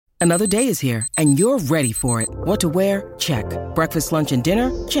Another day is here, and you're ready for it. What to wear? Check. Breakfast, lunch, and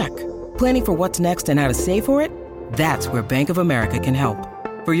dinner? Check. Planning for what's next and how to save for it? That's where Bank of America can help.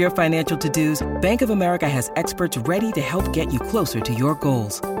 For your financial to-dos, Bank of America has experts ready to help get you closer to your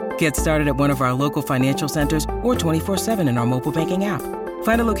goals. Get started at one of our local financial centers or 24/7 in our mobile banking app.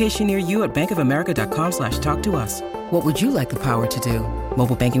 Find a location near you at bankofamerica.com/talktous. What would you like the power to do?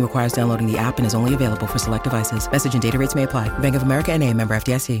 Mobile banking requires downloading the app and is only available for select devices. Message and data rates may apply. Bank of America N.A., member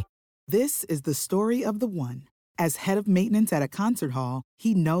FDIC. This is the story of the one. As head of maintenance at a concert hall,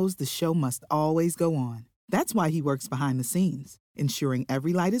 he knows the show must always go on. That's why he works behind the scenes, ensuring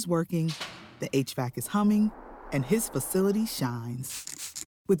every light is working, the HVAC is humming, and his facility shines.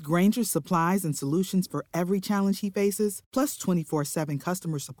 With Grainger's supplies and solutions for every challenge he faces, plus 24/7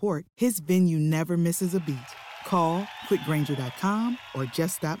 customer support, his venue never misses a beat. Call quickgrainger.com or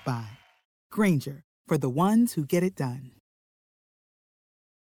just stop by. Grainger, for the ones who get it done.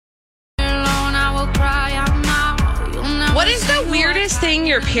 What is the weirdest thing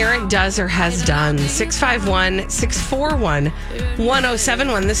your parent does or has done?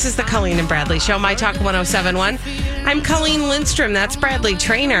 651-641-1071. This is the Colleen and Bradley Show, My Talk 1071. I'm Colleen Lindstrom. That's Bradley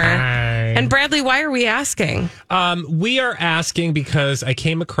Trainer. Hi. And Bradley, why are we asking? We are asking because I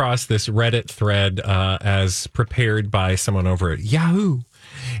came across this Reddit thread as prepared by someone over at Yahoo,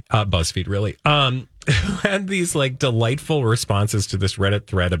 BuzzFeed, really, who had these like delightful responses to this Reddit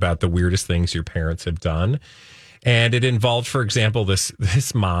thread about the weirdest things your parents have done. And it involved, for example, this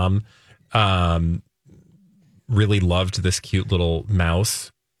mom really loved this cute little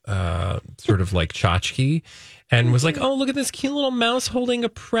mouse, sort of like tchotchke, and was like, oh, look at this cute little mouse holding a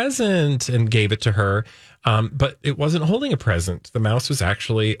present, and gave it to her. But it wasn't holding a present. The mouse was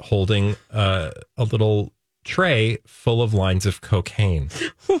actually holding a little tray full of lines of cocaine.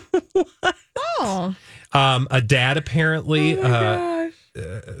 Oh. A dad apparently...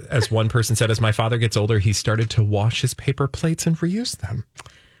 as one person said, as my father gets older, he started to wash his paper plates and reuse them.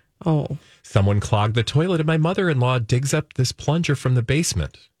 Oh. Someone clogged the toilet and my mother-in-law digs up this plunger from the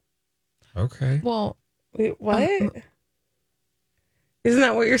basement. Okay. Well, wait, what? Isn't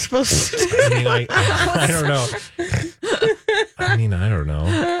that what you're supposed to do? I mean, I don't know. I don't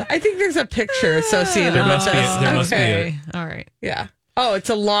know. I think there's a picture associated with this. There must be All right. Yeah. Oh, it's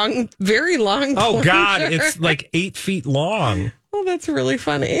a long, very long Oh, plunger. God. It's like 8 feet long. Oh, that's really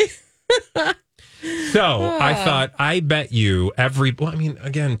funny. So I thought, I bet you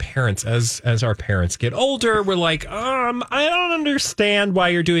again, parents, as our parents get older, we're like, I don't understand why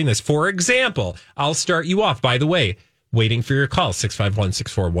you're doing this. For example, I'll start you off. By the way, waiting for your call,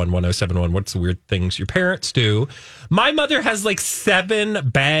 651-641-1071. What's the weird things your parents do? My mother has like 7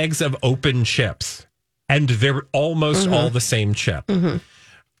 bags of open chips, and they're almost all the same chip. Mm-hmm.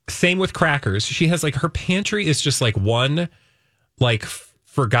 Same with crackers. She has like, her pantry is just like one like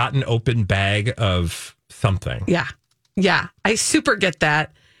forgotten open bag of something. Yeah. Yeah. I super get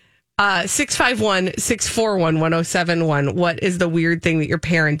that. 651-641-1071. What is the weird thing that your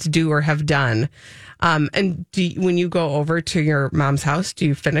parents do or have done? And when you go over to your mom's house, do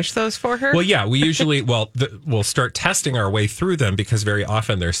you finish those for her? Well, yeah, we usually, we'll start testing our way through them because very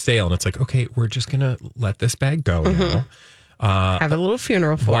often they're stale. And it's like, okay, we're just going to let this bag go now. Have a little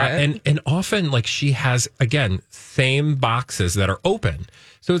funeral for it. And often, like, she has, again, same boxes that are open.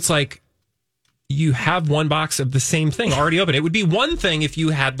 So it's like you have one box of the same thing already open. It would be one thing if you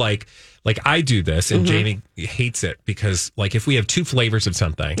had, like I do this, and Jamie hates it because, like, if we have 2 flavors of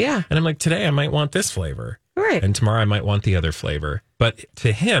something. Yeah. And I'm like, today I might want this flavor. Right. And tomorrow I might want the other flavor. But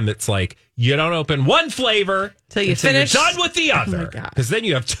to him, it's like, you don't open one flavor till you until finish. you're done with the other. Because then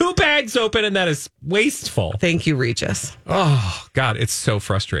you have 2 bags open, and that is wasteful. Thank you, Regis. Oh, God, it's so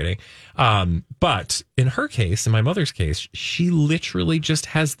frustrating. But in her case, in my mother's case, she literally just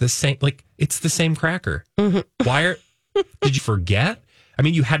has the same, like, it's the same cracker. Did you forget? I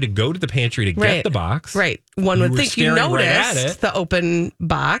mean, you had to go to the pantry to get the box. Right. One would think you noticed the open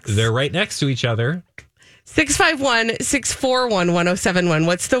box. They're right next to each other. 651-641-1071.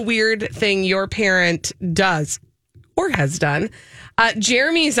 What's the weird thing your parent does or has done?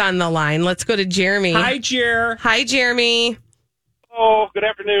 Jeremy's on the line. Let's go to Jeremy. Hi, Jer. Hi, Jeremy. Oh, good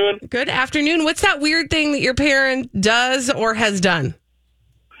afternoon. Good afternoon. What's that weird thing that your parent does or has done?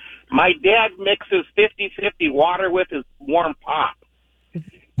 My dad mixes 50-50 water with his warm pop.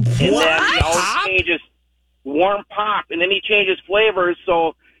 And then he always changes warm pop, and then he changes flavors,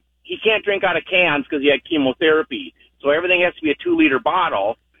 so he can't drink out of cans because he had chemotherapy. So everything has to be a 2-liter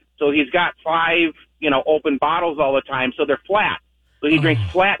bottle. So he's got 5, open bottles all the time, so they're flat. So he drinks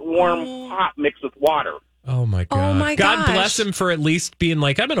flat, warm pop mixed with water. Oh, my God. Oh, my God gosh. bless him for at least being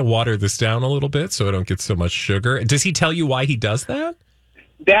like, I'm going to water this down a little bit so I don't get so much sugar. Does he tell you why he does that?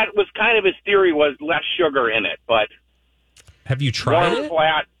 that was kind of his theory, was less sugar in it, but have you tried warm, it?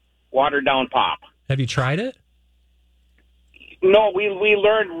 flat, watered down pop. Have you tried it? No, we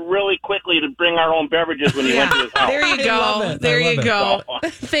learned really quickly to bring our own beverages when he went to his house. There you go. There you go.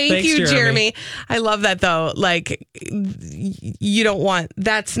 Thanks, you, Jeremy. I love that though. Like, you don't want.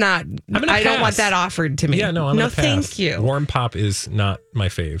 That's not. I don't want that offered to me. Yeah, no, I'm gonna pass. Thank you. Warm pop is not my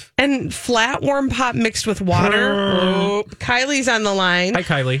fave. And flat warm pop mixed with water. Oh, Kylie's on the line. Hi,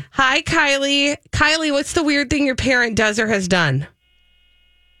 Kylie. Hi, Kylie. Kylie, what's the weird thing your parent does or has done?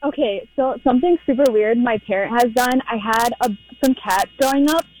 Okay, so something super weird my parent has done. I had some cats growing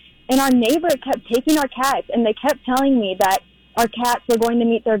up, and our neighbor kept taking our cats, and they kept telling me that our cats were going to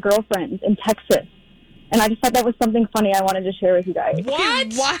meet their girlfriends in Texas. And I just thought that was something funny I wanted to share with you guys.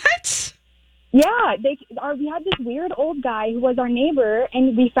 What? Yeah, we had this weird old guy who was our neighbor,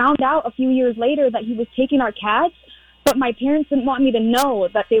 and we found out a few years later that he was taking our cats, but my parents didn't want me to know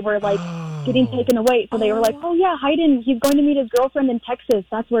that they were, like, getting taken away. So they were like, oh, yeah, Hayden, he's going to meet his girlfriend in Texas.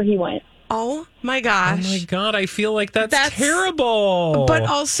 That's where he went. Oh, my gosh. Oh, my God. I feel like that's terrible. But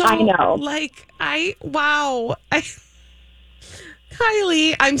also, I know. Wow.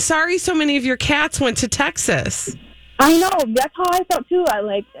 Kylie, I'm sorry so many of your cats went to Texas. I know. That's how I felt, too.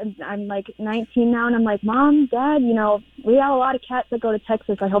 I'm 19 now, and I'm like, Mom, Dad, we have a lot of cats that go to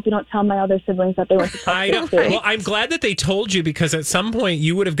Texas. I hope you don't tell my other siblings that they went to Texas. I know. Well, I'm glad that they told you, because at some point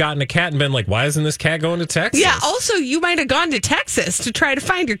you would have gotten a cat and been like, why isn't this cat going to Texas? Yeah, also, you might have gone to Texas to try to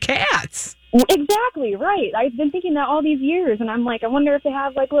find your cats. Exactly, right. I've been thinking that all these years, and I'm like, I wonder if they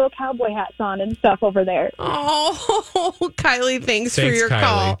have, little cowboy hats on and stuff over there. Oh, Kylie, thanks for your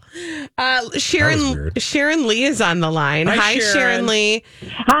Kylie. call. Sharon Lee is on the line. Hi, Sharon Lee.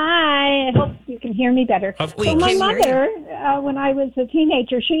 Hi. I hope you can hear me better. So my mother, when I was a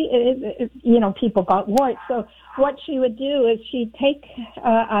teenager, people got warts. So what she would do is she'd take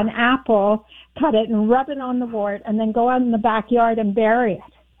an apple, cut it, and rub it on the wart, and then go out in the backyard and bury it.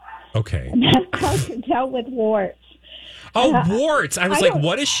 Okay. And that's how she dealt with warts. Oh, warts. I was like,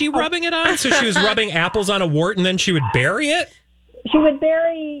 what is she rubbing it on? So she was rubbing apples on a wart and then she would bury it? She would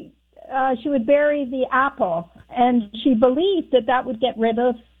bury the apple, and she believed that would get rid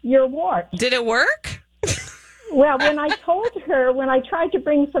of your wart. Did it work? Well, when I tried to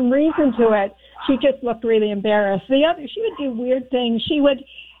bring some reason to it, she just looked really embarrassed. She would do weird things. She would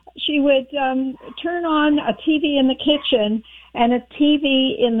turn on a TV in the kitchen and a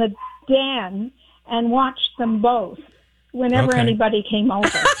TV in the den and watch them both whenever anybody came over.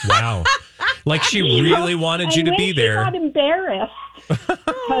 Wow. Like she really wanted you to be there. I got embarrassed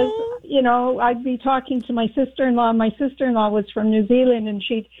because, I'd be talking to my sister-in-law. My sister-in-law was from New Zealand, and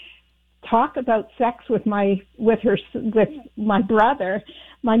she'd talk about sex with my brother.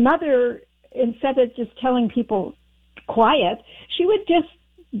 My mother, instead of just telling people quiet, she would just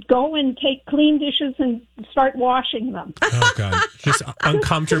go and take clean dishes and start washing them. Oh, God. Just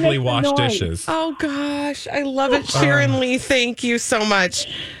uncomfortably wash dishes. Oh, gosh. I love it. Sharon Lee, thank you so much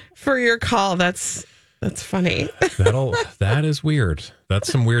for your call. That's funny. That is weird.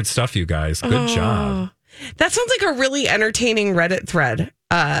 That's some weird stuff, you guys. Good job. That sounds like a really entertaining Reddit thread.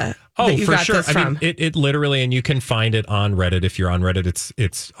 For sure. I mean, it literally, and you can find it on Reddit. If you're on Reddit,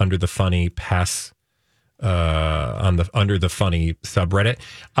 it's under the funny pass, under the funny subreddit.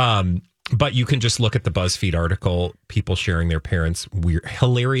 But you can just look at the BuzzFeed article, people sharing their parents'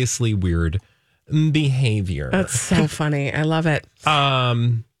 hilariously weird behavior. That's so funny. I love it.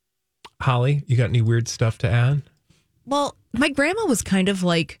 Holly, you got any weird stuff to add? Well, my grandma was kind of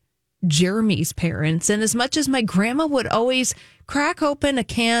like Jeremy's parents. And as much as my grandma would always crack open a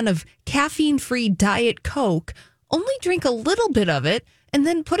can of caffeine-free Diet Coke, only drink a little bit of it, and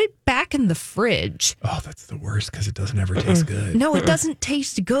then put it back in the fridge. Oh, that's the worst because it doesn't ever taste good. No, it doesn't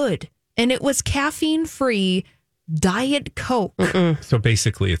taste good. And it was caffeine-free Diet Coke. So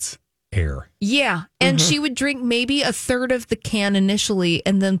basically it's air. Yeah. And she would drink maybe a third of the can initially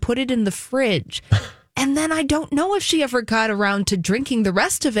and then put it in the fridge. And then I don't know if she ever got around to drinking the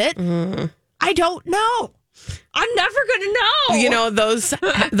rest of it. I don't know. I'm never going to know.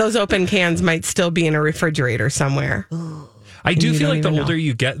 Those open cans might still be in a refrigerator somewhere. I do feel like the older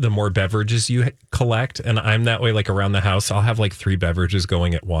you get, the more beverages you collect. And I'm that way, like around the house, I'll have like 3 beverages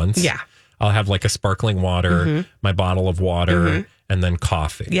going at once. Yeah. I'll have like a sparkling water, my bottle of water, and then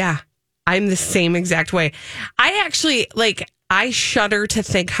coffee. Yeah. I'm the same exact way. I actually, I shudder to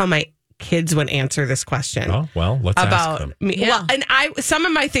think how my kids would answer this question. Oh, well, let's ask them. Me. Yeah. Well, and some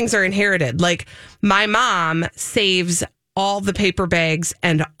of my things are inherited. Like my mom saves all the paper bags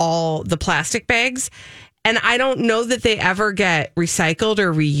and all the plastic bags. And I don't know that they ever get recycled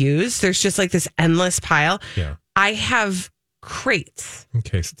or reused. There's just like this endless pile. Yeah. I have crates.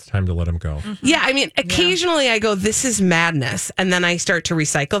 Okay, so it's time to let them go. Yeah, I mean, occasionally I go, this is madness. And then I start to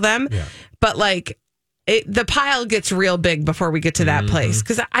recycle them. Yeah. But like, the pile gets real big before we get to that place.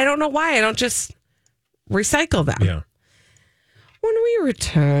 Because I don't know why. I don't just recycle them. Yeah. When we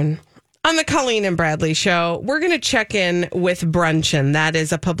return on the Colleen and Bradley Show, we're going to check in with Brunchin. That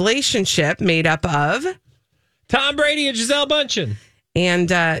is a publicationship made up of Tom Brady and Gisele Bundchen. And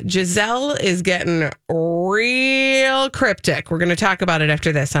Gisele is getting real cryptic. We're going to talk about it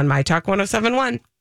after this on My Talk 1071.